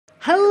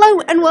Hello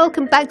and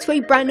welcome back to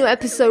a brand new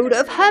episode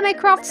of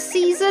Hermitcraft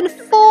Season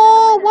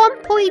 4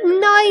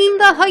 1.9.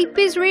 The hype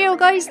is real,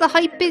 guys. The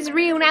hype is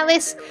real. Now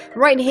this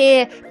right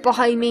here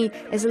behind me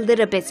is a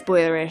little bit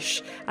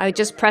spoilerish. I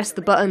just pressed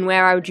the button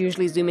where I would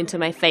usually zoom into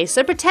my face.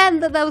 So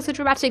pretend that there was a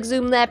dramatic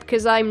zoom there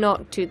because I'm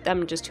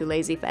just too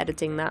lazy for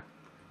editing that.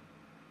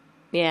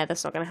 Yeah,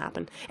 that's not going to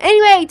happen.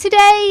 Anyway,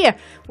 today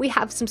we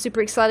have some super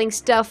exciting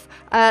stuff.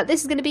 This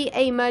is going to be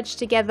a merge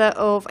together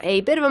of a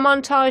bit of a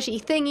montage-y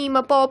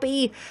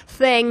thingy-ma-bobby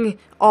thing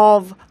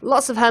of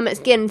lots of hermits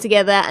getting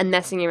together and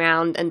messing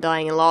around and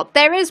dying a lot.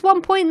 There is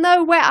one point,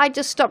 though, where I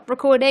just stopped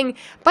recording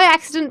by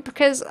accident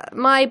because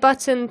my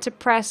button to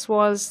press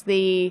was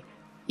the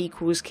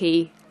equals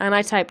key, and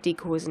I typed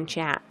equals in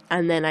chat,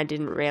 and then I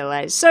didn't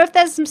realise. So if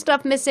there's some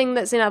stuff missing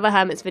that's in other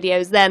Hermits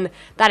videos, then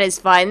that is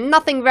fine.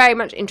 Nothing very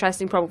much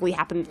interesting probably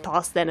happened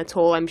past then at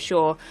all, I'm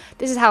sure.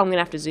 This is how I'm going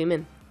to have to zoom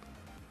in.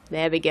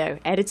 There we go.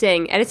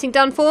 Editing. Editing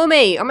done for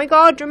me. Oh my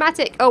god,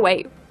 dramatic. Oh,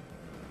 wait.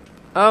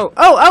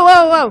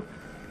 Oh,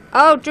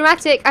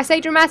 dramatic. I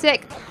say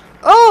dramatic.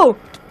 Oh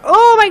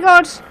my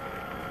god.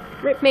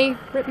 Rip me.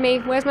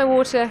 Where's my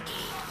water?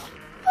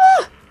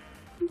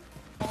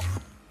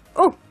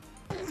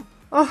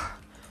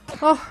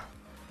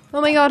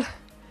 Oh my god.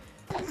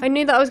 I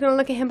knew that I was going to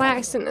look at him by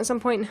accident at some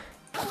point.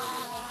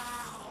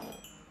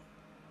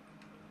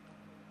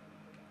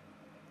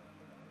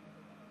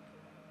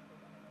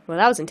 Well,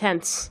 that was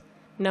intense.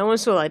 No one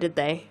saw that, did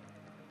they?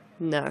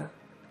 No.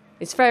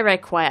 It's very, very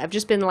quiet. I've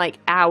just been like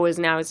hours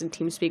and hours in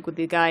TeamSpeak with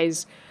you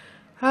guys.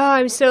 Oh,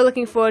 I'm so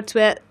looking forward to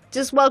it.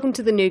 Just welcome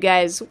to the new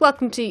guys.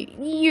 Welcome to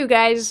you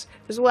guys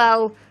as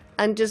well.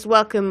 And just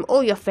welcome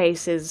all your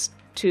faces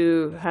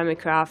to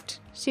Hermitcraft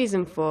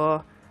Season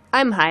 4.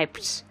 I'm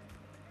hyped,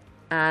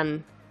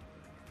 and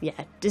yeah,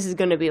 this is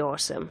gonna be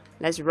awesome.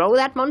 Let's roll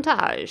that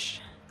montage.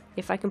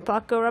 If I can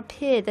parkour up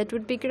here, that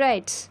would be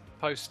great.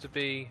 Supposed to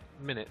be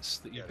minutes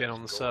that you've been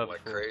on the server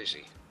like for.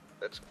 Crazy.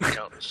 That's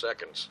counting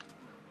seconds.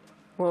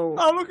 Whoa.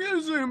 Oh, look at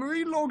Zoomer.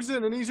 He logs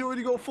in and he's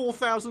already got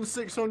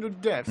 4,600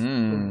 deaths.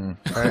 I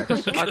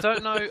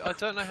don't know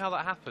how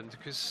that happened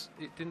because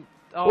it didn't.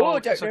 Oh, I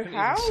don't because know couldn't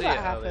how even see that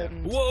it earlier.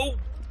 happened. Whoa!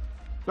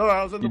 No,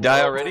 I was in the You die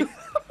wall. already?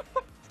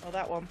 Oh,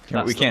 that one.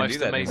 That's We the can't most do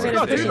that amazing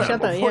anymore. We Push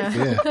can't thing. do each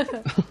that.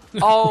 other, yeah.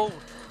 Oh,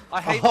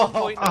 I hate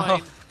 1.9.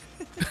 I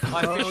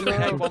officially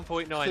hate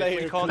 1.9.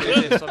 If we can't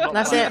do this, I'm not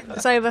That's playing. it.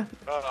 It's over.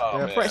 Oh, Yeah,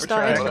 man. Before it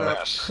started. What a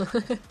mess.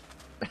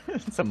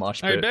 It's a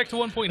mosh Alright, pit. back to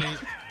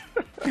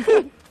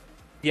 1.8.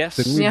 Yes.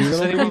 Didn't we Yeah. do Does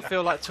that anyone already?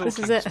 feel like talking? This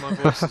is it. 'Cause my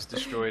voice is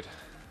destroyed.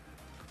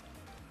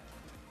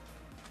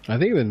 I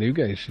think the new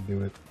guys should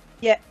do it.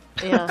 Yeah,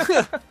 Yeah.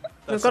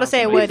 We've got to sounds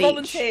say a amazing. word each.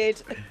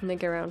 volunteered. And then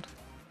go around.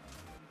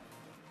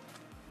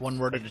 One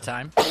word at a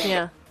time.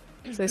 Yeah.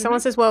 So someone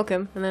says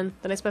welcome, and then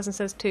the next person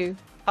says two.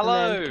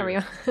 Hello. And then carry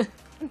on.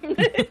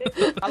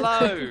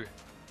 Hello.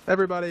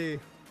 Everybody.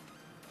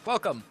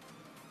 Welcome.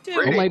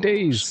 Oh my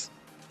days!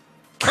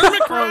 Oh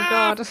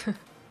god.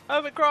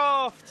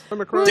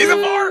 Hermitcraft.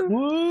 Season 4.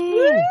 Woo!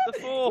 The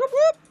 4th.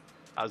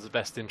 That was the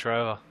best intro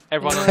ever.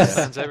 Everyone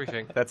understands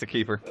everything. That's a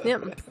keeper.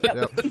 Yep.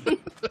 Yep.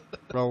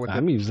 Roll with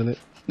I'm it. using it.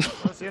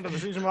 That's the end of the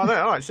season right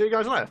there. Alright, see you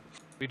guys later.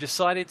 We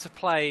decided to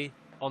play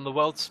on the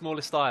world's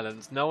smallest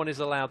islands. No one is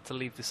allowed to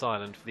leave this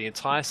island for the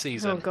entire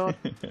season. Oh god.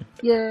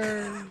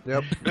 Yeah.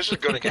 Yep. This is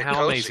going to Look at get how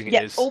cozy. amazing it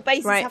Yeah, is. all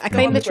bases Right, have I to go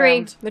claimed on the tree.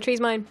 ground. The tree's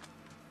mine.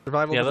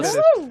 Survival Yeah, of the let's-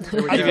 fittest.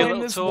 Here we I'll give you a go.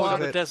 little tour. We've got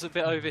the It. desert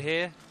bit over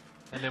here,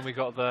 and then we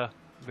got the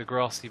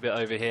grassy bit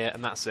over here,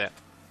 and that's it.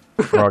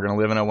 We're all gonna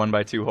live in a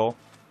 1x2 hole.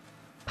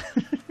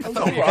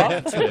 Oh,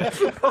 what?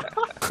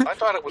 I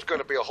thought it was going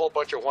to be a whole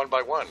bunch of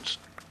 1x1s.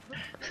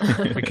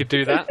 We could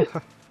do that.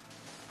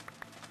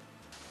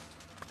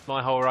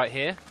 My hole right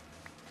here.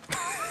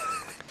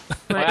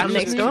 Right, I I'm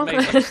next absolutely door.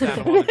 made that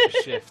stand on the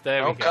shift.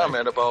 There we Don't go.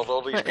 comment about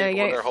all these Right, people there in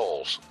you go. their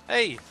holes.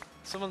 Hey,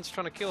 someone's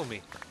trying to kill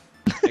me.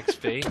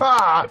 XP.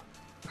 Ah!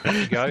 There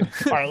you go.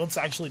 Alright, let's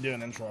actually do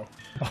an intro.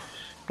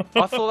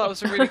 I thought that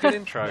was a really good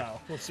intro.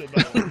 No, let's do a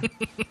better one.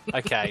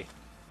 Okay.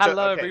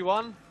 Hello okay.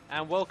 everyone,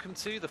 and welcome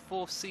to the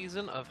 4th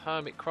season of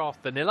Hermitcraft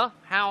Vanilla.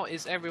 How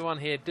is everyone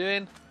here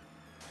doing?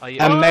 Are you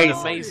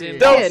amazing?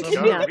 Good.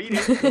 Awesome. Yeah. Read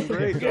it.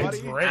 Great, It's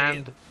buddy. great.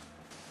 And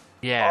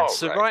yeah, All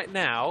so right. right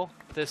now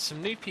there's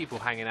some new people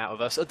hanging out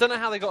with us. I don't know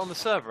how they got on the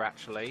server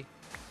actually.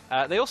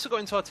 They also got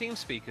into our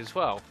TeamSpeak as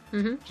well,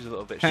 which is a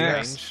little bit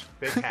strange.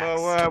 Big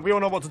well, we all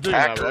know what to do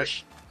now,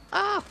 right?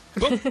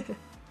 Hackers.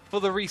 For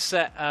the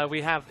reset,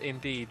 we have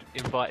indeed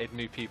invited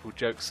new people,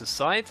 jokes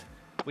aside.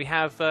 We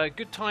have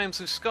Good Times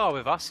with Scar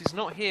with us. He's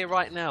not here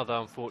right now, though,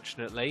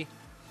 unfortunately.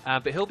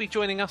 But he'll be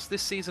joining us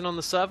this season on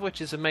the server,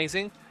 which is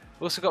amazing.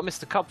 We've also got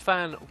Mr.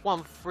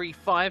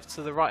 Cupfan135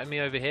 to the right of me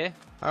over here.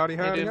 Howdy,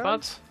 How you howdy, doing, howdy.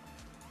 buds?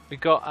 We've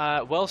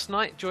got Wells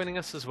Knight joining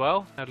us as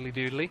well. Howdly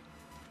doodly.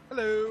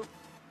 Hello.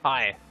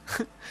 Hi.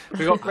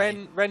 We've got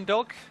Ren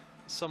Dog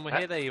somewhere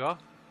here. There you are.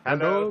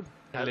 Hello.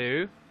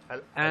 Hello.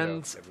 Hello.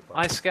 And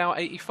Hello,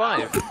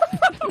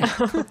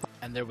 iScout85.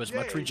 And there was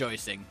much Yay.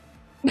 rejoicing.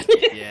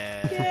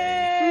 Yeah.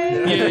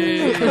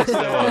 Yes,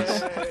 there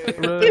was.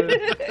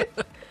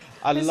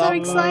 I I'm so love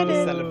excited.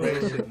 the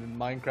celebration in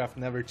Minecraft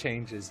never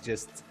changes,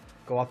 just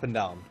go up and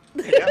down.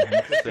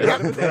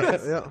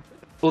 Yeah.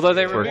 Although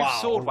they removed Wow.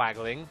 sword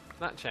waggling,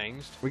 that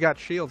changed. We got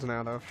shields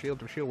now, though.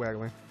 Shield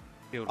waggling.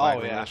 Shield Oh,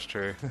 waggling, yeah. that's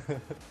true.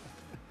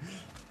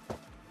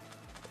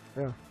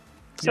 Yeah.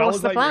 So Y'all what's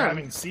look the like you're plan?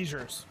 having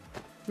seizures.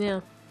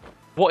 Yeah.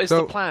 What is So-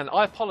 the plan?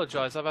 I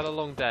apologise. I've had a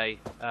long day.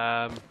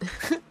 I'm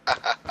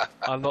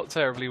not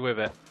terribly with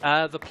it.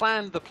 The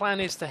plan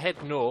is to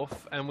head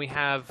north, and we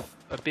have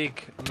a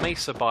big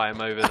mesa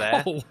biome over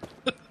there. Oh.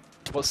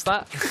 What's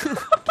that?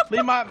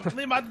 leave my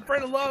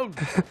friend alone.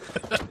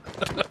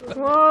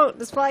 Whoa,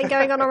 there's fighting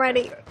going on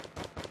already.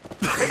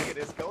 I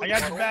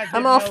got your back.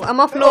 I'm get off. no- I'm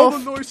off Oh, the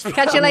north. noise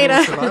Catch you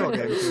survival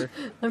later. games here.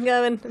 I'm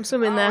going. I'm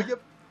swimming there.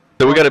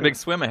 So we got a big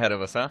swim ahead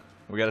of us, huh?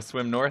 We got to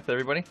swim north,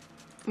 everybody.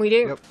 We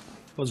do. Yep.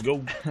 Let's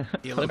go.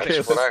 The Olympics.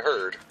 That's what I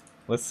heard.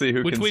 Let's see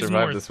who Which can way's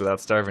survive north? this without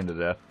starving to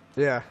death.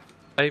 Yeah.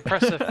 Hey,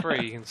 press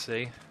F3, you can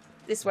see.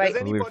 This way.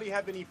 Does anybody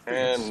have any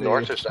And See,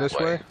 north is that this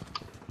way.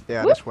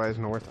 Yeah, this way is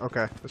north.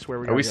 Okay, this way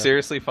we Are gotta we go.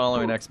 seriously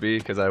following XB?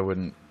 Because I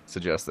wouldn't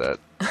suggest that.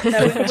 No,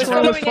 we're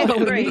following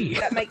follow F3. me.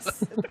 That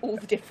makes all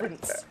the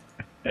difference.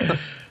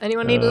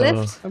 Anyone need a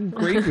lift? I'm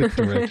great with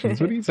directions.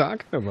 What are you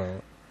talking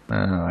about? I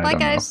Bye, don't know.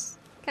 guys.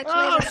 Catch you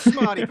Oh, later.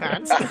 smarty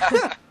pants.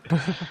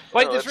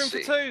 Wait, Oh, there's let's room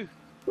see. for two.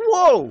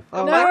 Whoa!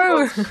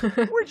 No.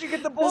 Where'd you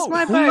get the That's boat?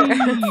 my boat. I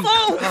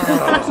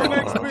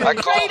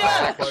call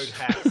that. Boat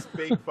hats,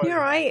 big boat You're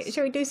right. hats.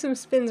 Shall we do some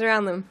spins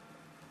around them?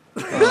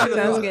 Sounds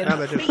Sounds good. Now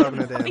they're just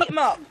rubbing it in. Beat him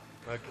up.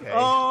 Okay.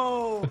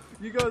 Oh,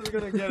 you guys are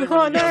gonna get it Oh,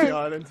 when you get no. the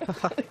island.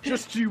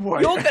 Just you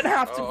wait. You're gonna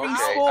have to Oh,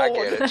 okay, I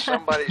get respawn. it.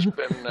 Somebody's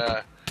been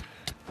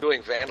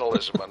doing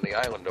vandalism on the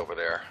island over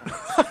there.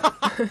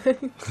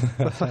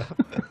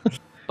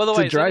 By the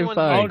way, It's a has anyone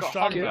drive-by. here got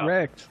Shut Get hunger?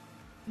 wrecked.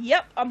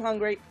 Yep, I'm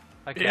hungry.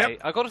 Okay,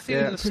 I got a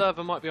feeling Yeah. the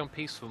server might be on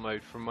peaceful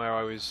mode from where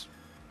I was,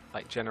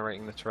 like,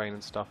 generating the terrain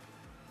and stuff.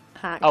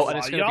 Hack. Oh, and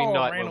it's going to be Y'all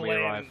night ran when we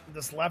away arrive. and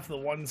just left the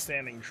one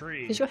standing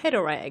tree. Is your head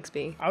alright,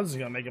 XB? I was just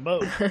gonna make a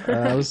boat.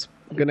 I was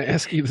gonna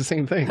ask you the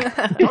same thing.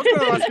 I was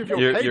gonna ask if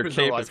your Your is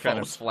cape alright, is kind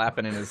of False.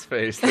 flapping in his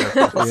face.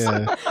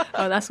 Yeah,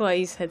 Oh, that's why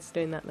his head's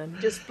doing that then.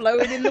 Just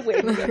blowing in the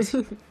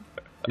wind.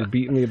 you're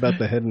beating me about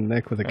the head and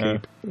neck with a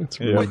cape. It's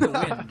yeah. rude.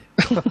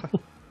 The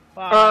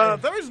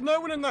wind. There is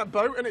no one in that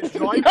boat and it's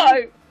driving.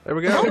 No. There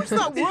we go. How is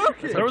that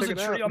working? There was a Check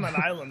it tree out. on that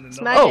island and It's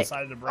nobody magic.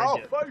 decided to break Oh,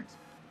 it. boat!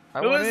 I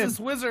Who went is in. this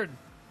wizard?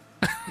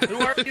 Who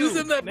are you? Who's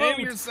in that Name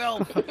boat?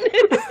 yourself.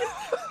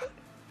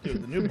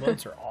 Dude, the new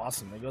boats are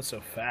awesome. They go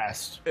so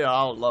fast. Yeah,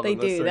 I don't love They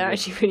them. do. They're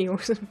actually pretty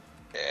awesome.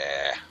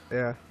 Yeah.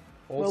 Yeah.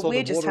 Also, we're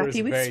the just water happy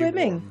is with very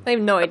swimming. warm. I have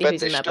no I idea bet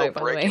who's they in that still boat, by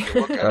the break way. if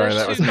you look at Alright, it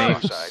that was from the me.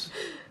 outside.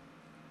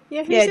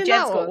 Yeah, who's Yeah, in Jed's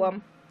that got one?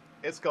 one.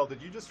 Iskall,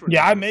 did you just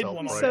Yeah, I redeem made yourself,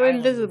 one. bro? on So the island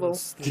invisible.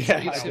 with this Yeah,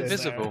 It's I did.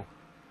 invisible.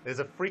 There's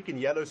a freaking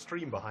yellow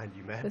stream behind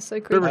you, man. That's so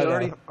creepy.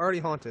 River's know. already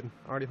haunted.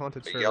 Already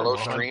haunted. The server. yellow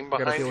We stream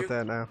gotta behind deal you? with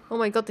that now. Oh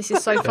my god, this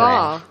is so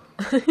far.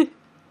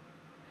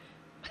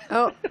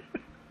 Oh,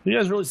 You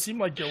guys really seem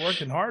like you're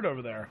working hard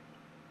over there.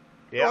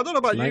 Well, I don't know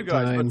about you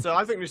guys, Nighttime. but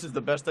I think this is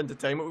the best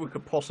entertainment we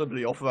could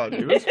possibly offer our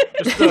viewers.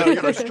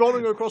 Just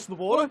strolling across the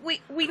border.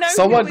 We know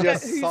Someone who we're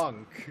just who's-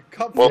 sunk.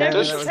 Come Well, No, on.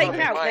 this just is take going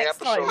him to out be my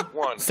next episode time.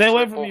 1. Stay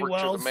away Trip from me, over to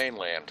Wells. the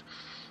mainland.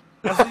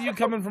 I see you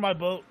coming from my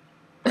boat.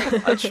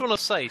 I just want to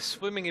say,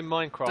 swimming in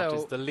Minecraft So-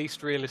 is the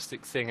least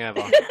realistic thing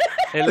ever.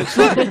 It looks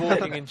like you're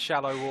walking in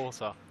shallow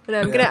water.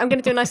 no, I'm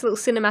gonna do a nice little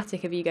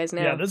cinematic of you guys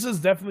now. Yeah, this is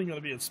definitely going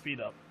to be a speed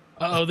up.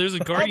 Uh-oh, there's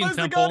a Oh, guardian there's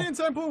the temple. Guardian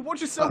Temple.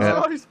 Watch yourself,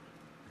 Yeah. guys.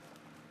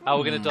 Oh,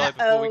 we're going to die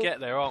before we Uh-oh. get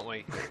there, aren't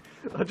we?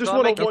 I just Shall I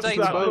want make to a watch date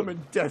that vote?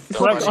 moment death.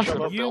 Somebody Correct.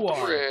 should have You built a are.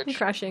 I'm bridge.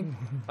 crashing.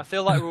 I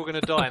feel like we're all going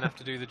to die and have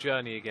to do the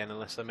journey again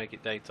unless I make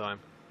it daytime.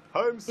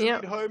 Home sweet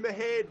Yep. home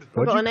ahead.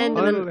 We've got an end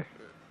and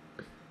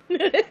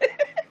then...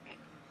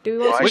 Do we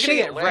want Well, some I sugar?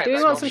 get wrecked. Do we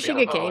I want don't some see on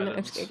sugar the cane?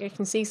 islands. I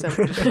can see some.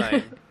 Just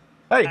saying.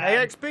 Hey,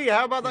 AXP,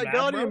 how about that Mad,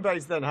 Guardian bro?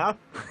 base then, huh?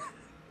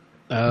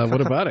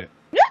 What about it?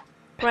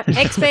 Right,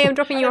 XP, I'm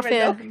dropping you off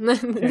here. Hello,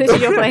 This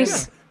is your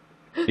place.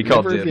 He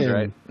called Never dibs,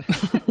 again.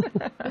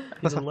 right?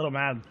 He's a little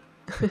mad.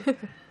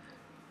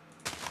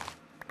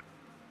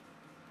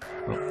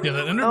 Yeah,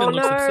 that Enderman Oh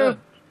looks no! upset.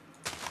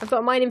 I've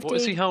got mining What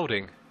is he fatigue.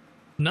 holding?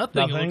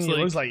 Nothing. Nothing. It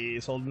looks like.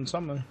 he's holding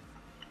something.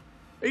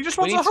 He just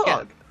We wants need a to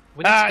hug. get,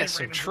 we need to Ah, get he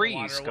some ran into the trees,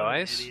 water, what an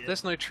guys. idiot.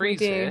 There's no We trees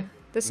do. here.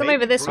 There's some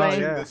over this way.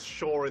 yeah. This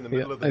shore in the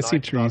middle Yeah, of the I night see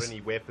without trees.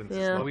 any weapons. is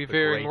Yeah. not Are we the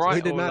veering greatest. right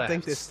We did or not left?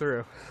 think this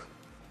through.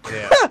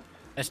 Yeah.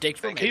 That steak's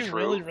for Think me. He it's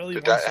really, true. really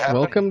Did wants that to- happen?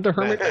 Welcome to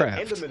Man, Hermitcraft.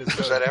 Enderman is Does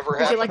going- that ever Would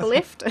you happen? like a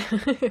lift?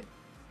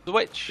 The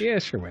witch. Yeah,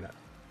 sure, why not?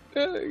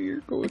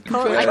 You're going too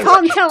I fast.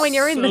 can't tell when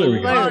you're in So, the There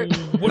we go. boat.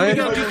 what are we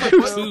going to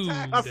do for food?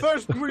 Our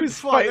first group Who's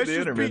fight, fighting let's the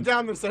just Enderman? beat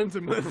down the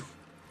sentiment.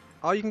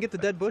 Oh, you can get the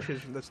dead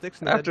bushes, the sticks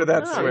and the After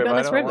dead that Oh, swim, we've got I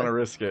this don't river. want to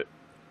risk it.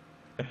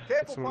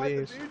 Careful, Some of Python,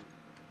 these. dude.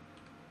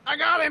 I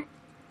got him!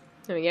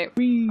 There we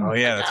go. Oh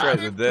yeah, that's right.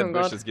 The dead Oh,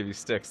 God. bushes give you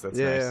sticks. That's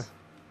Yeah. nice.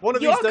 One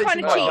of You these are days kind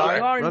you of might cheating. die.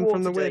 You are in Run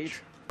from the water, witch.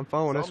 dude. I'm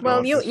following this. Well,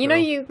 one, you this know girl.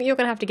 you're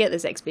gonna have to get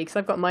this XP because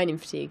I've got mining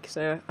fatigue,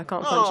 so I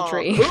can't punch a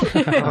tree.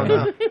 Oh,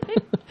 no.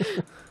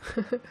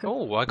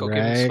 Oh, I got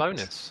given Right.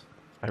 slowness.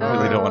 I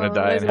really don't want to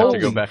die and have to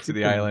go back to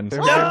the island.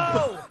 No!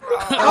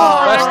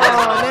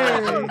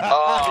 Oh, no. The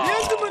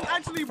Enderman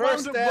actually wound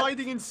First up step.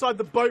 riding inside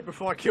the boat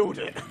before I killed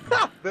it.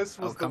 This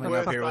was the Coming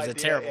worst up here was a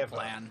idea terrible ever.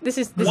 plan. This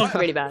is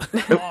really bad.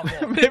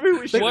 Maybe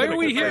we should Why are make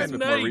we a here plan. with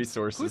more tonight?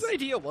 resources. Whose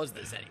idea was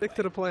this anyway? Stick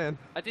to the plan.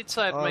 I did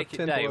say I'd make it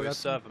 10 day boy, with that's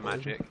server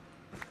magic.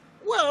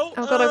 Well,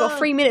 Oh god, I got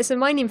 3 minutes of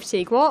mining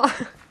fatigue.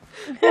 What?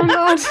 Oh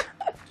god.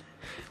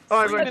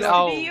 Alright, Three minutes.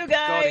 Oh, you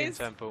Guardian guys.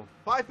 Temple.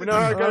 we know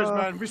how it goes,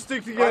 man. We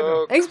stick together.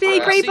 Oh, XP,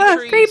 crap. creeper, I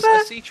see trees. creeper.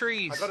 I see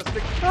trees. I gotta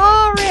stick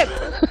Oh,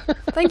 rip.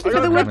 Thank you for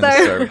the whip, I'm gonna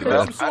though. starve to There's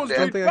some death. swords, I'm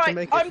dude. dead. think I can Right,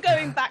 make it. I'm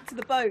going back to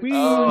the boat. Oh,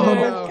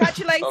 no. Catch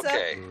you later.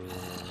 okay.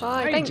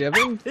 Bye, Hey, thank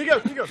Jevin. Here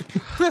you go.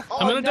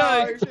 I'm gonna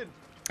die.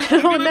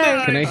 Oh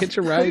no. Can I hitch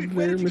a ride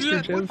there,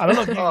 Mr. Jev? I don't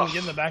know if you can get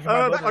in the back of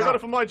my boat. I got it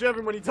from my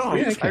Jevin when he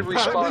died. I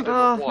responded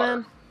Oh with water.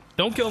 man.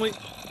 Don't kill me.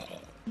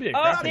 Be a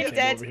Oh, crafting nearly table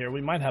dead. over here. We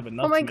might have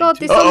enough. Oh my to make god,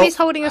 two- this zombie's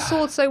holding a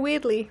sword so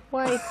weirdly.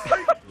 Why?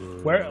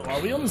 Where are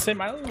we on the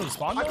same island when we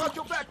spawned? I got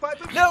your back,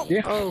 Piper. No.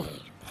 Yeah. Oh.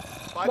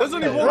 There's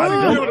only Yeah, one I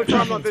thing to don't do at a know.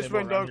 time like this, Table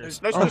Rendo. around here. Let's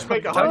just make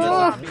a There's hundred.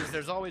 Oh. zombies.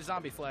 There's always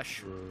zombie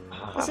flesh.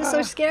 This is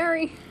so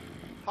scary.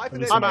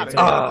 I'm at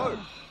it.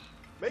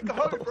 Make a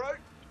hole, bro.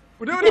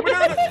 We're doing it, we're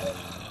doing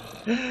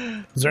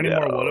it. Is there any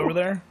more wood over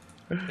there?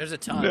 There's a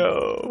ton.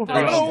 No.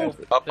 No.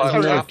 Up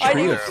on There's top a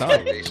tree there, of some.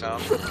 might be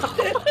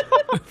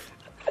some.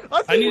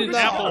 I need an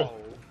apple.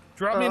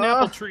 Drop me an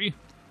apple tree.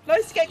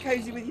 Nice to get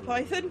cozy with you,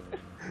 Python.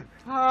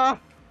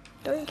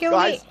 Don't kill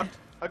Guys, me.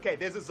 okay,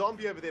 there's a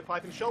zombie over there,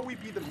 Python. Shall we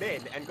be the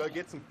men and go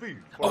get some food?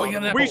 Oh, we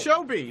got an We apple.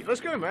 shall be.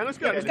 Let's go, man. Let's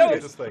go. Yeah, Let's let's do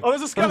go. this thing. Oh,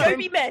 there's a Don't skeleton.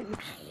 be men.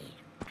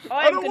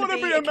 I I'm don't gonna wanna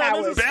be be a a man,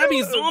 coward. there's a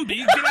Babby zombie,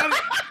 get out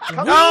of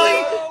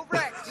Oh,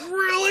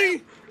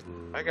 Really?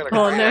 I got a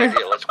Oh, great no.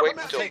 idea. Let's wait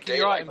until taking your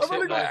daylight. items I've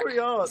only got 3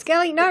 hearts.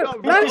 Skelly, no, No,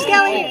 no, no.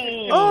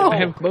 Skelly. I Oh,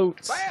 have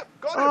boats. Bam!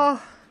 Got him!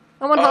 oh,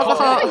 I'm on half a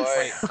heart.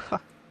 boy.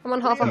 I'm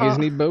on half a You guys heart.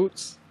 need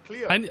boats?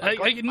 Cleo, I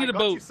got need a you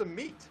boat. some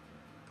meat.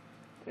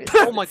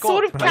 Oh my god.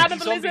 Sort of these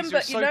cannibalism, zombies but are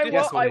you so know good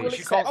what? for I me. will You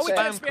accept can't it. Oh, we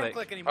can't spam spam click.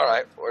 click anymore.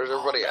 Alright, where's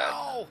everybody at?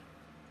 No.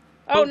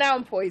 Oh, now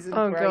I'm poisoned.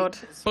 Oh Great. god.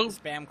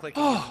 Spam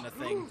clicking isn't a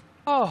thing.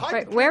 Oh,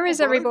 Right, where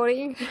is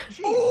everybody?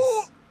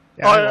 Jeez.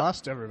 Yeah, I Oh,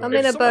 lost everybody. I'm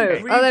in a Someone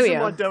boat. breathes Oh, there we in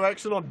my are.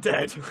 direction, I'm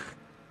dead.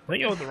 I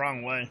think you went the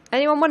wrong way.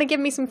 Anyone want to give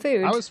me some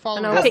food? I was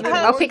following And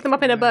I'll pick them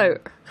up in a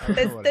boat.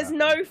 There's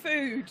no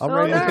food. I'm Oh,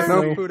 ready to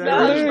no. go. food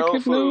No. There's no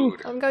Look,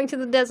 food. I'm going to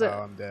the desert.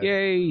 Oh, I'm dead.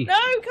 Yay. No,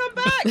 come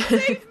back!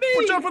 Save me!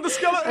 Watch out for the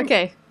skeleton!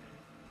 Okay,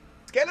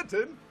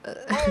 Skeleton?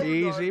 Oh,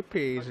 Easy no.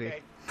 peasy.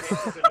 Okay.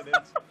 It's imminent.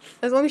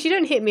 as long as you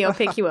don't hit me, I'll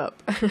pick you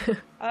up.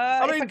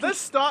 I If mean, can- this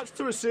starts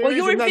to a series Well,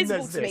 you're and then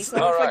invisible there's to me, this. so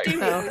if Alright. I do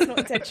hit you, it's not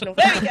intentional.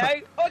 There we go.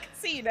 Oh, I can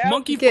see you now.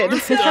 Monkey Good. farm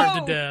starved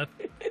No. to death.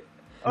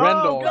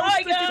 Oh,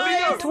 Bye, God,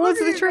 guys. Towards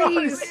the Leo,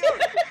 trees. Leo,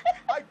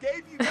 I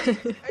gave you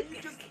meat and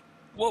you just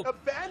Whoa.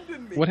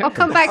 abandoned me. What I'll happened?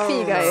 come back for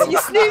you guys. You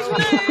snooze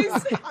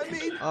lose. I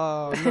mean,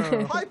 Oh,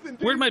 no. Python,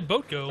 dude, Where'd my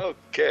boat go?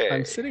 Okay.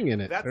 I'm sitting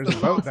in it. that's There's the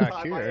a boat last back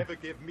time I here. ever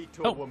give meat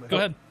to a Oh, woman. go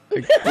ahead. I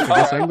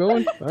guess I'm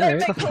going? Don't Alright.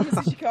 make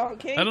promises you can't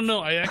keep. I don't know.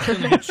 I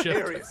accidentally hit shift.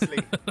 Seriously.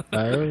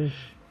 Oh.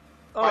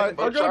 Alright,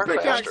 boats I've got are a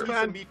pickaxe, faster.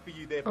 man. Meat for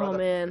you there, Oh brother.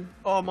 man.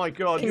 Oh my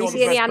god, Can you're you the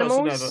see any best person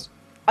animals?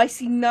 I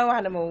see no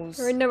animals.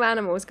 There are no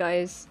animals,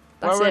 guys.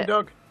 That's Well, it.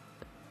 Doug.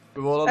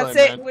 We're all That's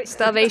alone, it. man. We're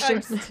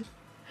Starvation. toast.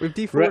 We've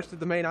deforested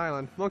the main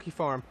island. Monkey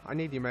farm. I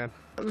need you, man.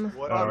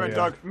 What? Oh, Alright, yeah.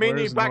 Doug. Me and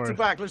you Where's back to north?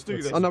 back. Let's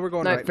do this. Oh no, we're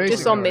going No, right. facing just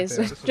right zombies.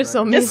 there. Just Just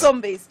zombies.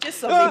 zombies. Just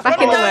zombies.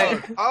 Back in the No.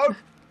 boat. Oh,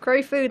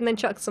 Grow food and then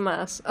chuck some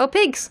ass. Oh,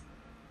 pigs!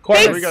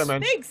 there we go,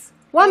 man. Pigs.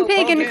 One Oh,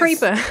 pig and a pigs.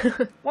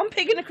 creeper. One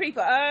pig and a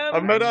creeper.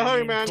 I've made a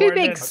home, man. Two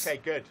pigs. Okay,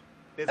 good.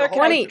 There's a Okay,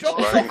 One whole- each. Drop,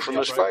 Running from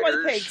the drop one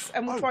of the spiders. pigs,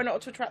 and we'll try not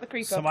to attract the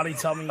creeper. Somebody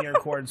tell me your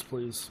coords,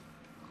 please.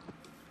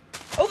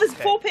 Oh, there's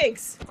Okay. 4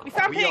 pigs. We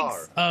found We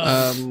pigs.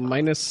 are.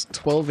 Minus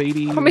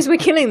 1280. Promise we're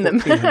killing them.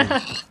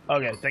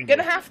 Okay, thank you.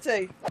 Gonna have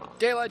to.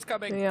 Daylight's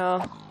coming. We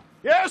are.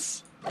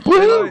 Yes!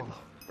 Woo!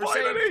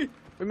 Finally!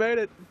 We made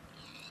it.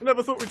 I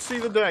never thought we'd see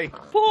the day.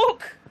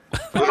 Pork.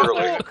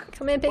 Literally.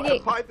 Come here, piggy.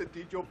 Python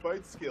did your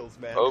boat skills,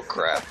 man. Oh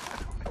crap.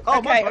 Oh,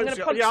 Okay, my I'm boat gonna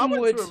skill- punch yeah, some I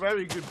went wood. to a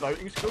very good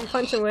boating school.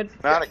 Punch some wood.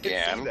 Not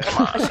again.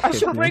 Come on. I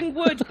shall bring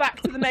wood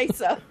back to the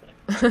mesa.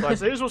 Right,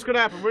 so here's what's going to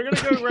happen. We're going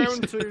to go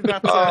round to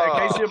that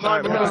acacia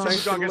vine. We're going to see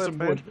if we can't get some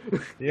wood.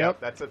 Yep.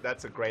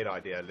 That's a great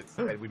idea. Let's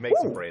we make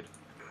some bread.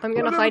 I'm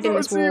gonna Well, hide in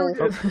never this thought I'd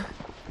wall.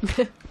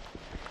 see you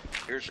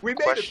Here's a We made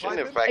it, question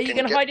Python. if I Are can you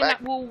gonna get hide in back.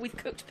 that wall with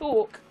cooked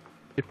pork?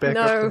 Get back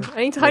No, up to- I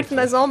need to hide from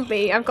the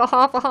zombie. I've got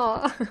half a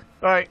heart.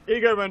 Alright, here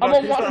you go, man. I'm Doug.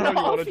 on Here's one the and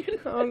a hole you half. wanted.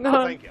 Oh Oh,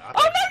 god. thank you.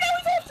 Oh no, no,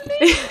 he's after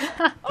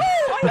me!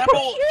 Oh, I Apple.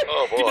 pushed him!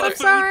 Oh I'm boy,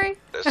 sorry.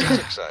 this is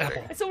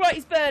exciting. It's alright,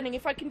 he's burning.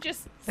 If I can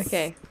just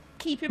Okay.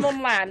 keep him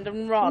on land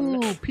and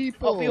run, Ooh,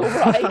 people. I'll be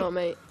alright. Oh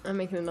mate, I'm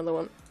making another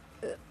one.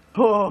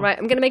 Oh. Right,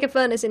 I'm gonna make a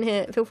furnace in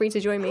here. Feel free to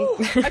join me.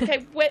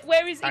 Okay,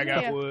 where is he I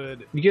got here?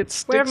 wood. You get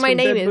sticks Wherever my from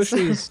name dead is.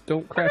 bushes.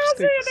 Don't craft How's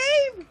sticks.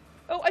 your name?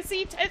 Oh, I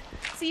see.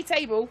 See a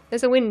table.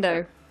 There's a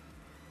window.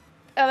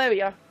 Oh, there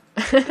we are.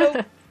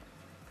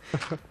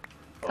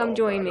 Come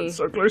join man, me. I'm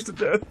so close to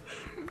death.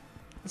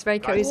 It's very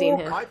cozy in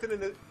here.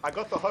 I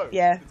got the hoe.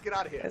 Yeah. Let's get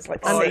out of here. It's like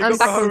Oh, you I'm got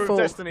back the and hoe of forth.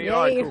 Destiny. Yay.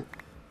 Alright, cool.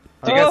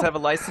 Do you guys have a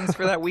license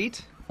for that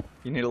wheat?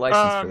 You need a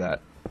license for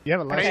that. You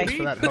have a license Maybe.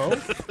 for that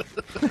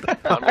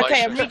hoe?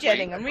 Okay, I'm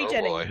regenning, I'm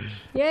regenning. Oh, boy.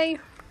 Yay,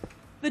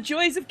 the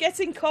joys of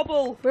getting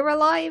cobble. we're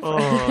alive.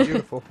 Oh,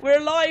 Beautiful. We're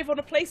alive on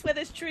a place where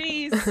there's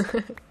trees.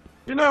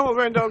 you know what,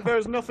 Rendog?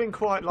 There's nothing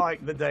quite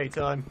like the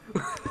daytime.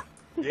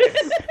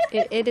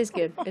 It is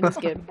good. It is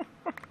good.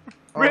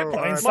 Rip,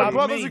 alright, my stop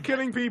brothers me. are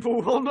killing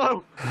people. Oh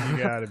no. You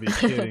gotta be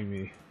kidding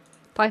me.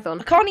 Python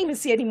I can't even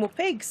see any more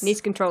pigs. needs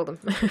to control them.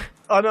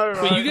 I know,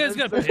 right? Wait, you guys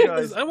got Those pigs?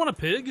 guys. I want a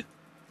pig.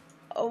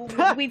 Oh,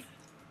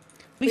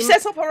 we've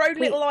set up our own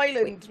we- little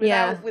island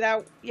yeah.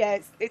 without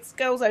it's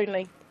girls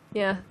only.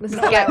 Yeah, this is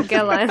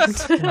Girland.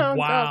 Oh, God.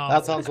 Wow.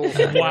 That sounds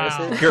awesome.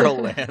 Wow. Girl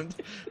land.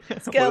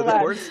 Girl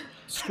land. Words?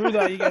 Screw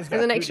that, you guys got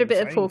There's an extra cooties, bit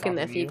I of ain't pork in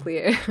there for talking you,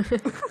 to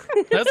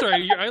Cleo. That's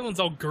alright. Your island's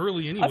all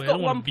girly anyway. I've I got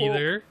don't want one to be pork.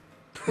 there.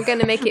 We're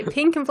gonna make it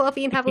pink and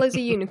fluffy and have loads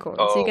of unicorns.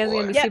 So you guys are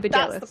gonna be Yeah, super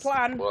that's jealous. the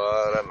plan.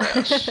 What a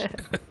mess.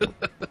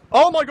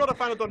 Oh my god, I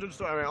found a dungeon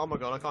story. Oh my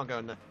god, I can't go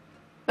in there.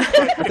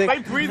 If they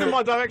breathe in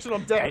my direction,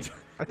 I'm dead.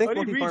 I think I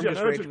need Monkey Farm regen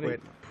just rage urgently.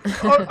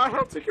 quit. Oh, I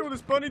have to kill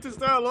this bunny to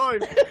stay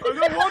alive. I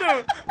don't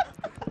wanna.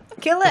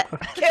 Kill it!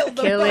 Kill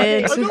the Kill bunny.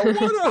 it! I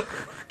don't wanna.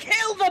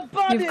 Kill the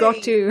bunny. You've got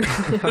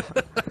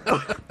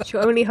to. It's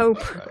your only hope.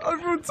 I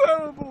feel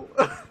terrible.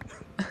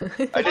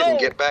 I didn't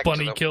get back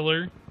Bunny to the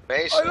killer.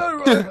 mesa. I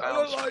know, but I right? I found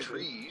don't some like it.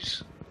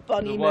 trees.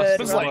 bunny The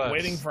worst It's murderer. like Worse.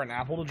 waiting for an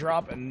apple to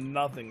drop and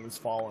nothing is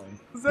falling.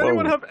 Does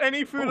anyone Whoa. have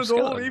any food Oh, at all,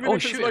 skeleton. even Oh, if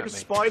it's shooting like a at me.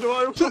 spider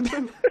eye or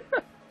something?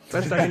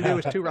 Best I can do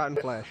is 2 rotten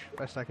flesh.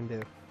 Best I can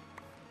do.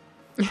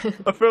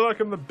 I feel like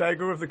I'm the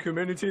beggar of the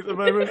community at the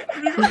moment.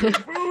 Have you got any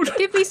food?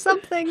 Give me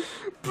something.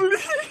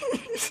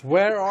 Please.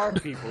 Where are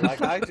people? Like,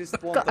 I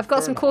just want. I've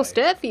got some coarse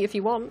dirt for you if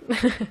you want.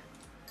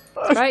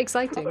 It's very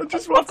exciting. I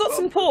just I've want got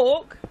some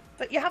pork,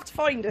 but you have to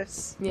find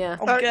us Yeah.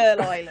 on Girl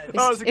Island.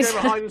 Oh, it's a game It's-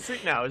 of hide and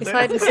seek now, is It's it?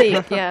 hide and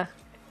seek, yeah.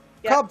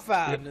 Cub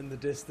fan in the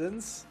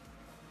distance.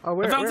 Oh,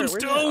 where? I found where, some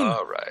where? stone.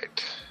 All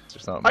right. Or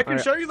something. I can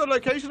show you the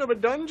location of a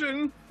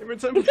dungeon in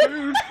return for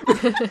food.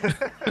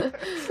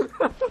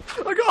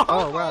 I got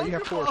Oh, wow, you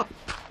have 4. You're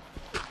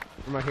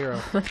my hero.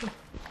 Did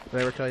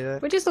I ever tell you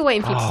that? We're just all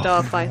waiting for you to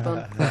starve,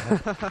 Python.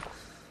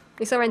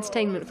 It's our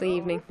entertainment for the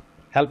evening.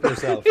 Help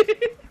yourself.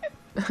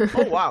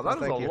 Oh wow, that is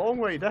Thank a you. long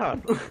way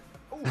down.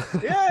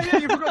 Yeah,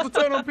 you forgot to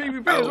turn on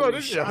PvP as well,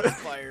 didn't you?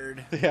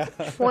 Fired. Yeah.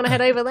 Want to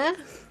head over there?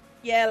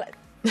 Yeah,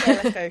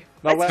 let's go.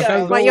 No, Let's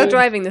well, go. Right, you're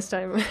driving this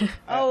time.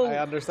 Oh. I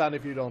understand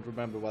if you don't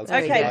remember well. so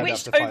Okay, you might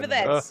which have to over find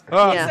there? me. It's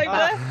Yeah. over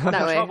there?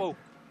 That way. Trouble.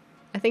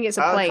 I think it's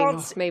a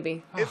plains,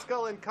 maybe. It's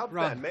Skull and Cub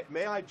Run. then.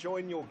 May I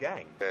join your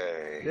gang?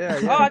 Hey. Yeah, Oh,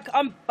 yeah.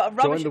 I'm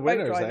rubbish the at boat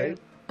winners, driving. eh?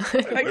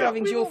 Boat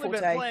driving's your We've only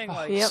been forte. playing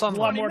like Yep. There's a lot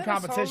 20 more minutes. How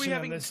are we competition in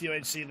having- this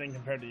UHC than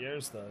compared to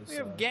yours, though. We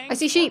So. have gang I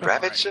see sheep.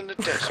 Rabbits in the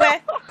desert.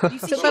 Where? You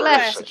see To the sheep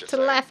left, Such a to the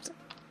thing. left. there?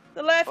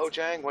 The left.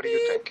 Bojang, what are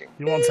you thinking?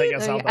 You won't take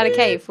us out And a there.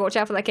 cave. Watch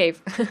out for that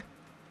cave. It's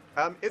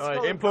Alright, Skull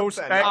and impulse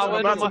Cub X, then. Oh, I'm where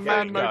about did to my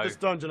man man mode go? this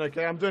dungeon,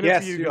 okay? I'm doing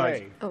Yes, it for you you guys.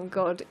 may. Oh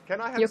god.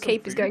 Can I have Your some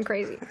cape is food? going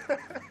crazy.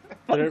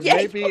 There Yeah,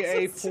 may be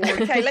a four.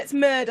 poor. Okay, let's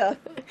murder.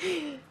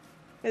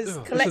 Because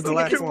collecting at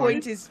last this one.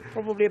 point is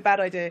probably a bad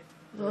idea.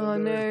 Oh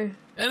no.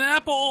 An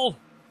apple.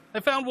 I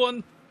found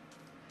one.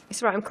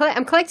 It's right,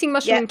 I'm collecting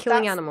mushroom Yeah, and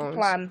killing that's animals. the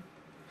plan.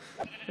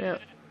 Yeah.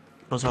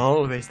 Was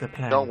always the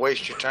plan. Don't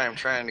waste your time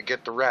trying to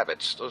get the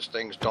rabbits. Those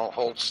things don't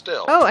hold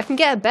still. Oh, I can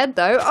get a bed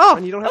though. Oh!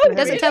 And you don't have Oh, to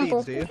there's a have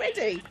temple. seeds, do you?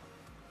 Ready?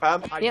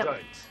 I Yep. don't.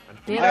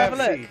 Yeah. I have Have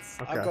a look. seeds.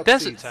 Okay. I've got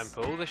Desert seeds.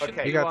 temple. There shouldn't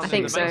Okay. be You got one I think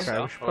in the so. mesa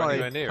Okay, we should or probably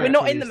anywhere near We're it.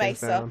 not put in the these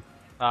things mesa. down.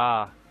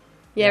 Ah,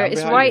 Yeah, Yeah, it's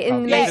behind right you, in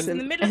Cub. the Yeah, mesa. it's in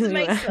the middle of the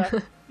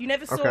mesa. You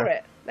never saw Okay.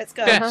 it. Let's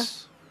go.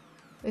 yes.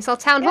 It's our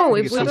town hall. You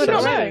We've get got some it don't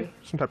sort of- already. know.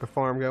 Some type of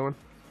farm going.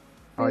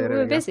 Oh, We yeah, there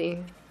were we go.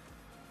 busy.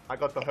 I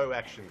got the hoe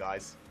action,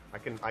 guys.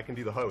 I can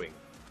do the hoeing.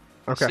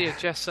 I see Okay. a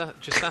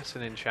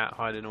Jessassin in chat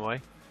hiding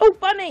away. Oh,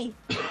 bunny!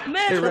 Hey,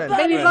 Murder the Ren.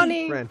 bunny! Baby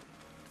bunny. Ren.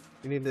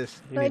 You need this.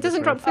 You No, need it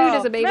doesn't this, Ren. drop food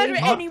as a Murder baby.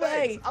 it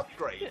anyway!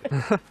 Upgrade.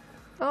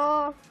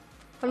 Oh,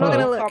 I'm not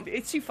gonna look. Can't be-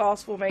 It's too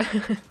fast for me.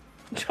 I'm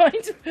trying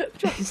to It's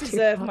too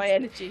preserve fast. my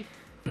energy.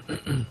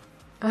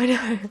 I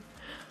know.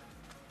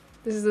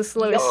 This is the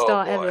slowest Oh,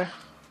 start boy. ever.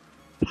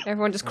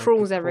 Everyone just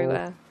crawls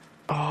everywhere.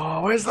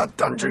 Oh, where's that I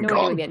dungeon know where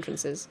gone? the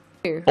entrance is.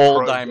 Ooh. Full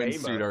Pro diamond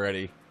gamer. suit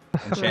already.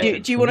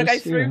 Do you want to go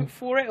Just, through yeah.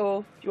 for it,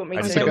 or do you want me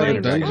I to? just Don't go worry.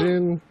 to Got a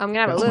dungeon. I'm gonna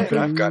have a That's look. okay.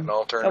 I've gotten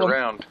all turned Come on.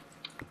 around.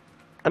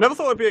 I never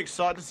thought I'd be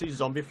excited to see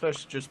zombie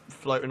flesh just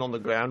floating on the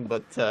ground,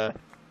 but I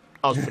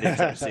was pretty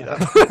excited to see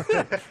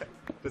that.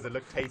 Does it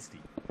look tasty?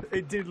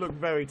 It did look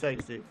very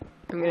tasty.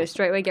 I'm gonna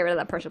straight away get rid of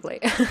that pressure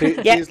plate.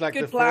 Yeah, He's like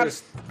good the plan.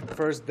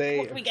 first day,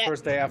 What do we get?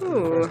 first day after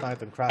Ooh. the first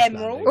night on Crash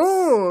Emeralds. Landing.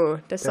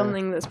 Ooh, there's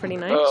something that's pretty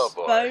nice. Oh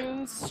boy.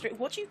 Bones.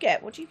 What do you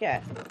get? What do you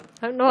get?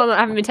 I don't know. I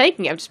haven't been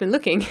taking it. I've just been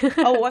looking.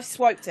 Oh, I've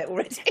swiped it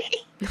already.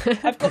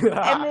 I've got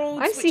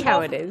emeralds. I see which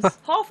how half- it is.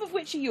 Half of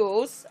which are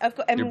yours. I've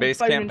got Your emerald base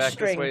bone camp and back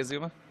string. this way,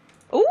 Zuma?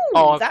 Ooh,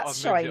 Oh,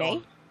 that's I've moved it shiny.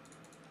 on.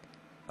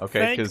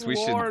 Okay, because we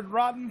should.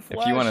 Rotten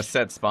If you want to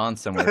set spawn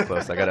somewhere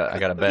close, I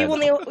got a bed.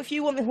 If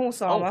you want the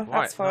horse armor,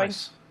 that's fine.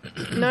 Nice.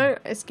 No,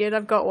 it's good.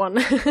 I've got one.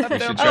 You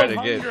should try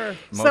to get.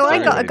 So I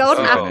got a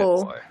golden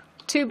apple,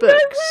 2 books.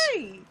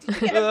 No way!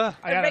 Did you get a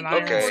I got an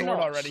iron Okay. sword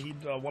already.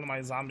 One of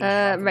my zombies. dropped an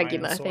iron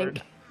Regular, I sword. think.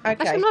 Okay.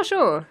 Actually, I'm not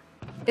sure.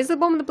 Is the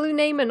one with the blue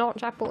name a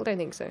notch apple? I don't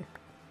think so.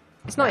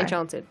 It's not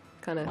enchanted.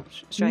 Kind of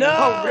strange.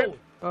 No!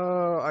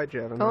 Oh, I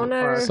Jevin. Oh,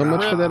 no. Alright. So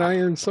much for that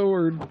iron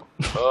sword.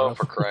 Oh,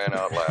 for crying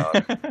out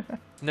loud.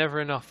 Never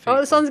enough. Oh, the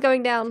people. sun's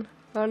going down.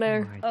 Oh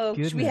no. Oh,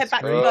 should we goodness head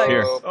back to the gracious. boat?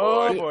 Here.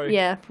 Oh boy.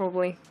 Yeah,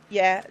 probably.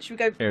 Yeah, should we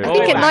go? Here. I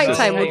think Oh, at night back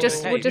time to we'll the-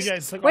 just Hey, we'll you just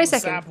guys took wait a all the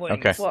second.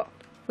 saplings. Okay. What?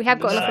 We have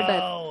got enough for bed.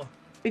 No.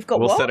 We've got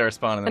We'll what? set our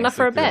spawn and then Enough sleep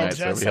for a through the bed. night so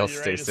Jess, everybody are else you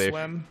stays ready to safe.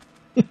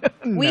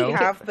 swim? We No.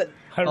 have, but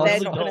I they're really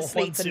not going don't to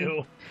sleep want in to.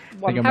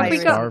 one I'm Have gonna we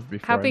place. got starve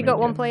before have I we got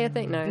make one it. player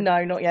thing? No.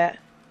 No, not yet.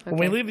 When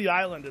we Okay. leave the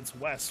island, it's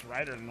west,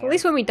 right, or north? At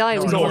least when we die,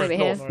 we spawn over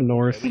here.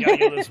 North. We gotta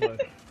go this way.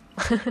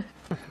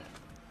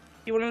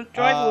 You want to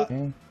drive?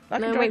 or... I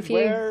can No, drive. wait for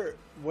you.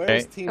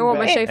 Where's Okay. Team I want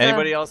my Ben? chauffeur.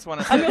 Anybody else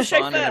want to I'm set your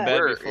spawn in a chauffeur. bed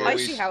Where- before I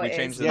we, see how we it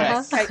change is. the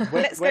Yes. night? Okay,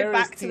 let's Where go is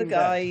back to the Team Ben?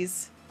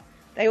 guys.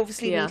 They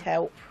obviously Yeah. need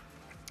help.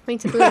 We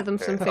need to deliver them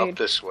some Up food.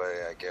 this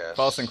way, I guess.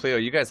 False and Cleo,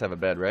 you guys have a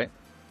bed, right?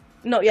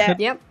 Not yet.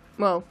 Yep.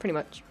 Well, pretty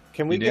much.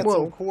 Can we You get do?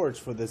 some Whoa. cords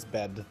for this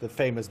bed, the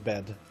famous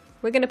bed?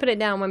 We're gonna put it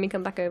down when we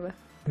come back over.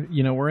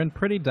 You know, we're in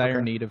pretty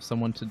dire need of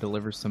someone to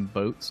deliver some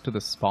boats to the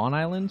spawn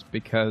island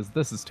because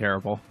this is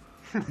terrible.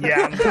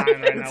 Yeah, I'm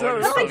dying right now. It's We're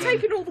alright. just I'm swimming.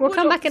 taking all the We'll wood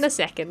come off. back in a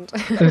second.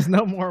 There's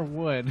no more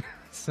wood,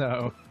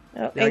 so Oh,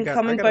 Yeah, I got-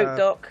 incoming I got boat a-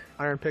 dock.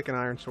 Iron pick and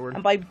iron sword.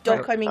 And by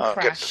dock, I mean I'll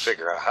get to crash.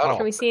 figure out how to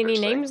Can we see any fix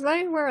things. names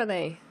though? Where are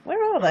they?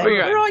 Where are they? Where you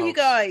Where at, are you folks?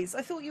 guys?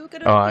 I thought you were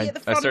going to Oh, be at the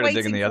I front started waiting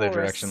digging the other for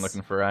direction us.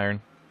 looking for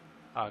iron.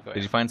 Oh, got Did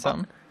it. you find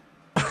something?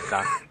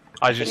 No.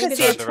 I just You can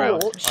see a turned around.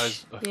 torch. I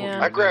thought Yeah. you I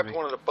were grabbed maybe-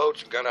 one of the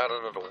boats and got out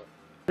of the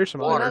Here's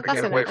some water iron. to That's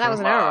get an, away that was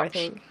from an arrow, I mobs.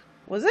 think.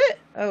 Was it?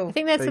 Oh, I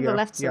think they're There to you the go.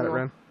 left You got it,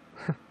 somewhere. Ren.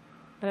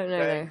 I don't know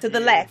though. to the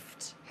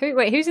left.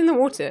 Who's in the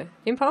water?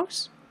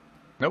 Impulse?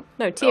 Nope.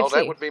 No, No, TFC.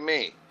 that would be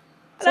me.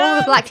 Someone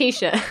with a black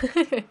t-shirt.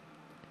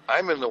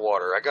 I'm in the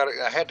water.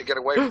 I had to get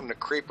away from the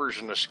creepers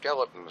and the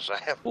skeletons. I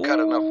haven't got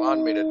enough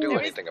on me to do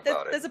anything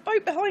about There's it. a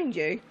boat behind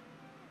you.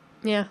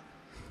 Yeah.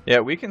 Yeah,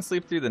 we can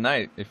sleep through the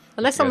night if.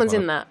 Unless you guys someone's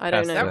wanna in that, I don't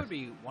pass know. the- That would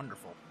be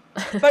wonderful.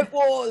 Boat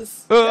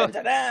wars.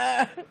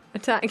 Da-da-da.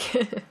 Attack.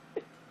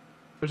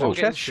 There's We're a getting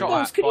chest shot here.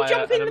 at Can you by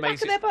jump an in the back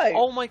of amazing... their boat?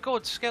 Oh my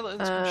god,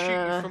 skeletons can shoot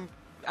you from hang on,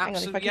 if I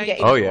absolutely can get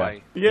ages Oh, yeah.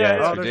 away. Yeah,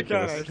 it's oh, there's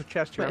ridiculous. there's a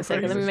chest here. Wait a I'm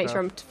second, let me crazy make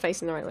sure stuff. I'm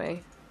facing the right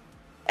way.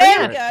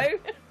 There we go.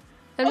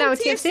 And now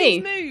it's TFC's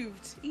TFC.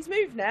 moved. He's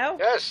moved now.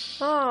 Yes.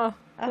 Oh,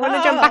 I want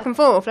to jump back and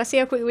forth. Let's see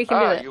how quickly we can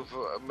do it. You've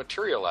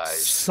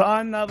materialized.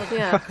 Son of a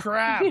Yeah.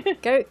 crap.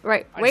 Go,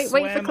 right, I wait for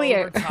swam Cleo.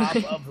 over top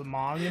of the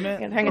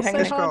monument. Hang on, hang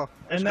Let's on. go. Let's go.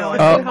 And Let's now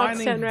go. I'm Too hard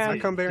to turn finding around. I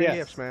come bearing Yes.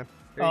 gifts, man.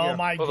 There you Oh go.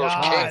 my Well, those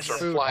god. capes are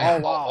Food.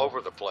 flying Oh, wow. all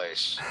over the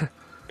place.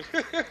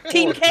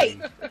 Team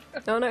Kate.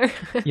 Oh no.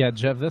 yeah,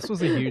 Jeff, this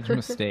was a huge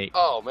mistake.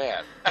 Oh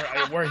man, I'm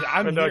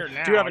And, here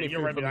now. do you have any You're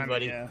food right for me, behind me,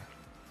 buddy? yeah.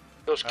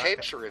 those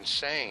capes are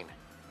insane.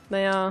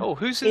 They are. Oh,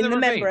 who's in, In the the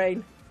ravine?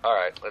 membrane. All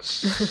right,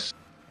 let's.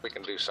 We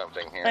can do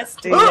something here. Let's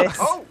do this.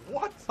 Oh,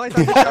 what?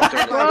 Something like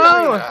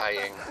Whoa.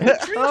 dying.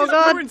 Oh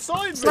god.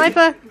 inside me.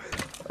 Sniper.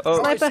 Oh,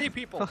 Sniper. See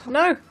people.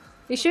 No.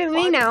 You're shooting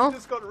me now.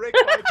 Just got wrecked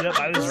by Yep,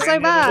 I was This is right so near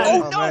the bad.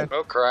 wall. Oh, man.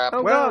 Oh crap!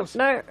 Oh Wells.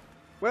 god. No.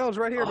 Wells,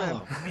 right here,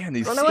 man. Oh, man,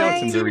 these Run away.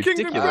 skeletons are Team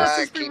Kingdom ridiculous. I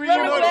Let's keep be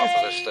falling reunited. off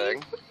of this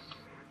thing.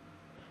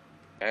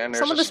 And there's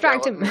Someone a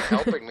distract him. skeleton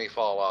helping me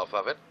fall off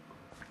of it.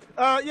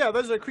 Yeah,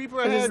 there's a creeper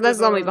There's- ahead. there's with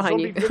zombie a behind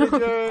zombie you.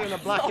 villager and a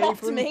black Not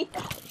after apron. me.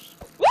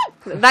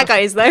 That guy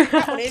is though.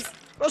 That one is.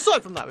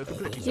 Aside from that, we're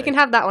completely You safe. can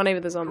have that one over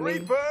the zombie.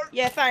 Creeper.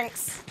 Yeah,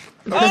 thanks.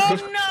 Oh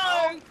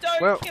no!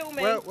 Don't kill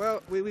me.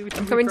 Well, we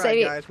coming to tried, save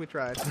you. guys. We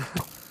tried.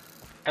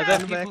 Are there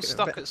Back- people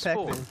stuck back- at back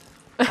spawn?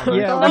 then.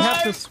 yeah, God. we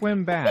have to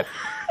swim back.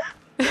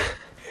 Okay,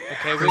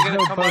 we're There's going to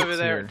no come boats over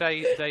there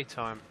here. at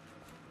daytime.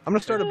 I'm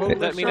gonna start a boat.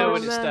 Let me know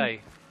when Oh, it's man.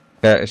 day.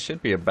 Yeah, it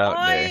should be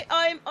about day.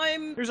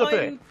 I'm. Who's up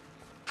here? I'm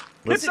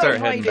Let's It's start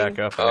not heading hiding. back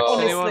up. Oh,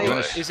 actually. Honestly.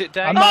 Anyone? boy. Is it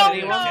day? I'm not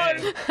Anyone?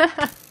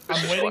 okay.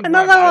 I'm waiting.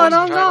 Another for my one,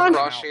 hours oh to god. come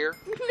Across out. here.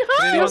 Can anyone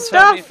Your tell me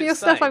stuff, if your it's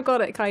stuff, day? I've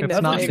got it, kind It's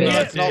of. not Maybe.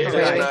 day. It's not It's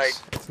day.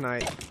 night. It's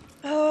night.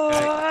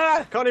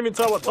 Oh, Can't even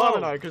tell what time it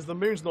now because the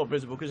moon's not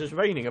visible because it's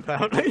raining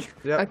apparently.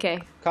 Yep. Okay,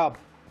 Cobb.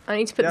 I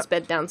need to put Yep. this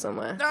bed down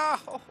somewhere.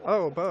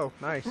 Oh, bow.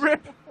 Nice.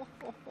 Rip.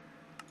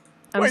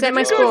 I'm Wait, setting did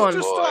my you guys spawn.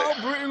 just start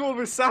uprooting all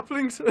the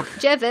saplings?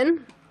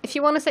 Jevin, if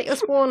you want to set your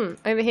spawn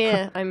over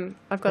here, I've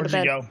got Where'd a you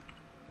bed. go?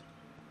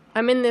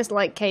 I'm in this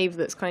like cave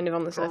that's kind of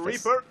on the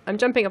surface. Creeper. I'm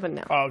jumping up and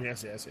down. Oh,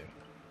 yes, yes, yes.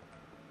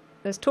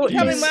 There's torches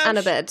Coming, Welsh. and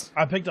a bed.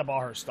 I picked up all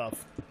her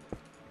stuff.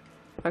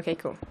 Okay,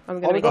 cool. I'm Oh,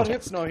 gonna we make got it.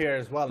 Hypno here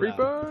as well. Now.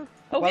 Reaper.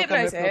 oh, Welcome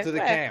Hypno's Hypno here. to the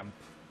Where? camp.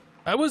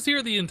 I was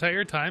here the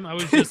entire time. I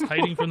was just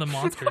hiding from the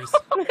monsters.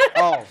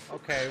 Oh,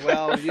 okay.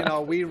 Well, you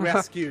know, we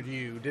rescued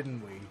you,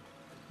 didn't we?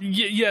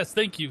 Yes,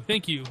 thank you,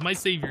 my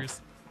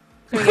saviors.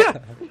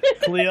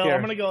 Cleo, Here,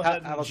 I'm gonna go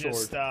ahead have and a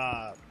just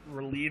sword.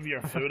 relieve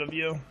your food of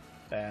you.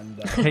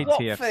 And Hate What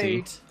TFC.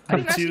 food? I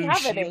didn't actually two have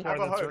sheep any. or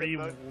the three.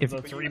 If,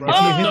 the three if birds. you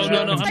Oh, hit no,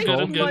 no, no, the I'm good,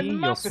 gold I'm good. key,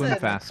 you'll swim Mutton.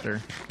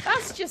 faster.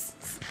 That's just.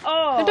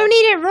 I Oh. don't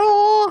eat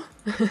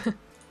it raw.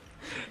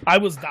 I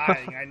was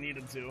dying. I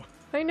needed to.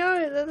 I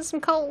know, there's some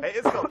coal. Hey,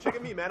 it's called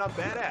chicken meat, man. I'm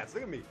badass.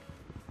 Look at me.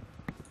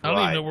 I don't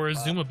even know where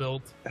Azuma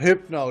built.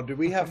 Hypno, do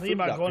we have Thinking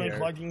food about up going here? and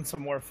collecting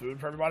some more food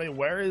for everybody.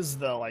 Where is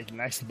the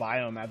next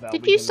biome at that?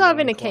 Did we you can starve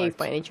go in a and cave collect?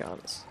 by any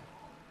chance?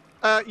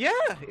 Yeah.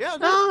 I did.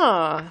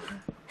 Ah.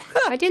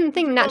 I didn't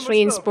think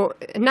naturally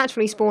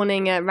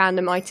spawning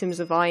random items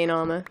of iron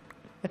armor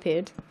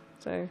appeared.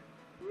 So,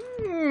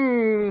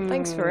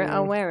 thanks for it.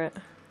 I'll wear it.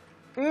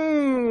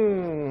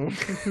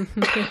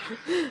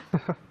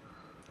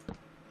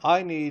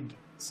 I need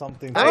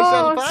something. Hey,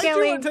 Oh, Skelly,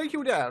 Skelly. I want to take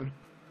you down.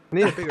 I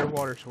need a bigger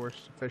water source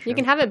to fish You in.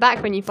 can have it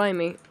back when you find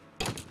me.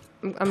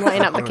 I'm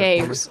lighting up the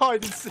caves.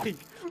 Hide and seek.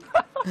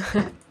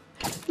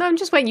 No, I'm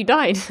just where you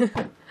died.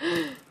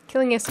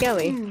 Killing a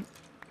skelly.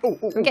 Oh,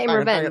 I'm getting hang on,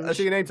 revenge. hang on. I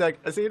see your name tag.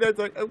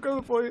 I'm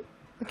going for you.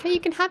 Okay, you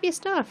can have your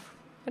stuff.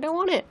 I don't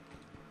want it.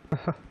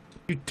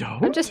 You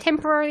don't? I'm just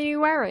temporarily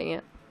wearing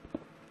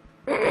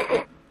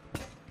it.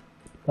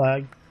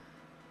 Flag.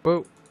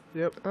 Whoa.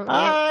 Yep. Oh, yeah.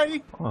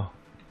 Hi. Oh.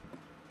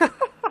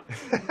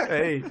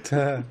 Hey.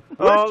 Where'd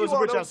Oh, you there's a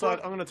want witch to outside.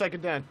 put- I'm going to take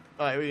it down.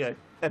 Alright, here we go.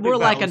 Epic More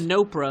like a battles.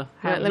 Nopra.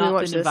 Have Right, let me not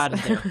watch been this.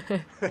 invited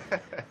there.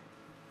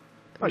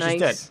 Oh, Nice.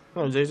 she's dead.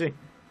 That was easy.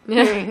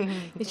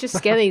 It's just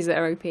skellies that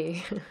are OP.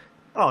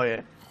 Oh,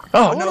 yeah.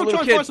 Oh, I no, want to little try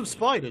and kid. find some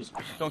spiders.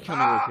 Don't kill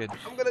me, little kid.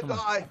 I'm gonna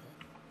die.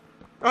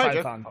 Alright,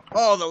 Jeff. Python.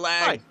 Oh, the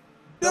lag. Hi.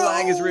 The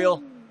lag is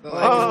real.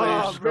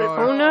 Oh,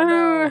 Oh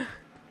no!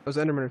 Those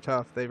Endermen are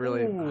tough. They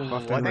really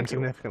buffed I Endermen think so.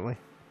 significantly.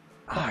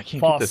 Oh, I can't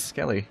Boss. get this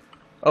skelly.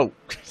 Oh,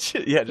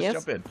 shit, yeah, just Yes?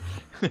 jump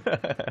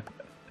in.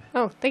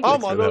 Oh, thank you. Oh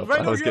my lord, I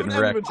Rainbow, was you have an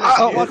getting wrecked. Enderman tag.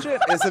 Oh, watch it!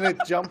 Isn't it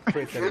jump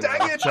freaking?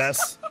 Dang it!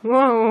 Jess.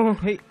 Whoa!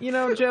 Hey, you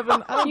know,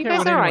 Jevin, I don't You care guys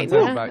what alright anyone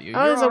says there? about you. Oh,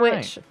 You're there's a alright.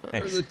 witch.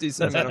 There's a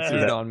decent amount of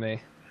food on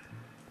me.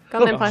 Go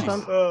on then,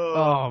 Python.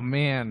 Oh,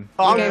 man.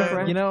 Oh, I'm going okay.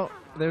 for it. You know,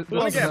 there's Who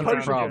else this is is around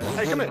a problem.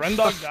 here? Hey, come Did here.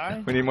 Rendog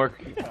die? We need more.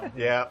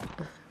 Yeah,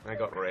 I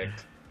got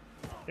wrecked.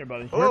 Here,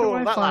 buddy. Where do Oh, I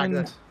that lag find...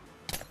 there.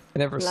 I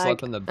never Lag.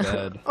 slept in the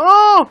bed.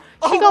 Oh!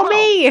 She Oh, got wow.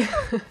 me!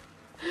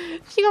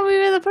 She got me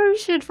with a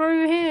potion from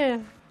over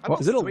here.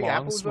 Is it a Three long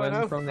apples right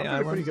swim now. from the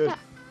I'm doing pretty island?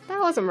 good. That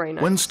wasn't very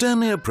nice. When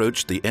Stanley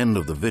approached the end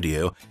of the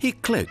video, he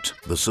clicked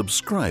the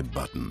subscribe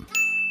button.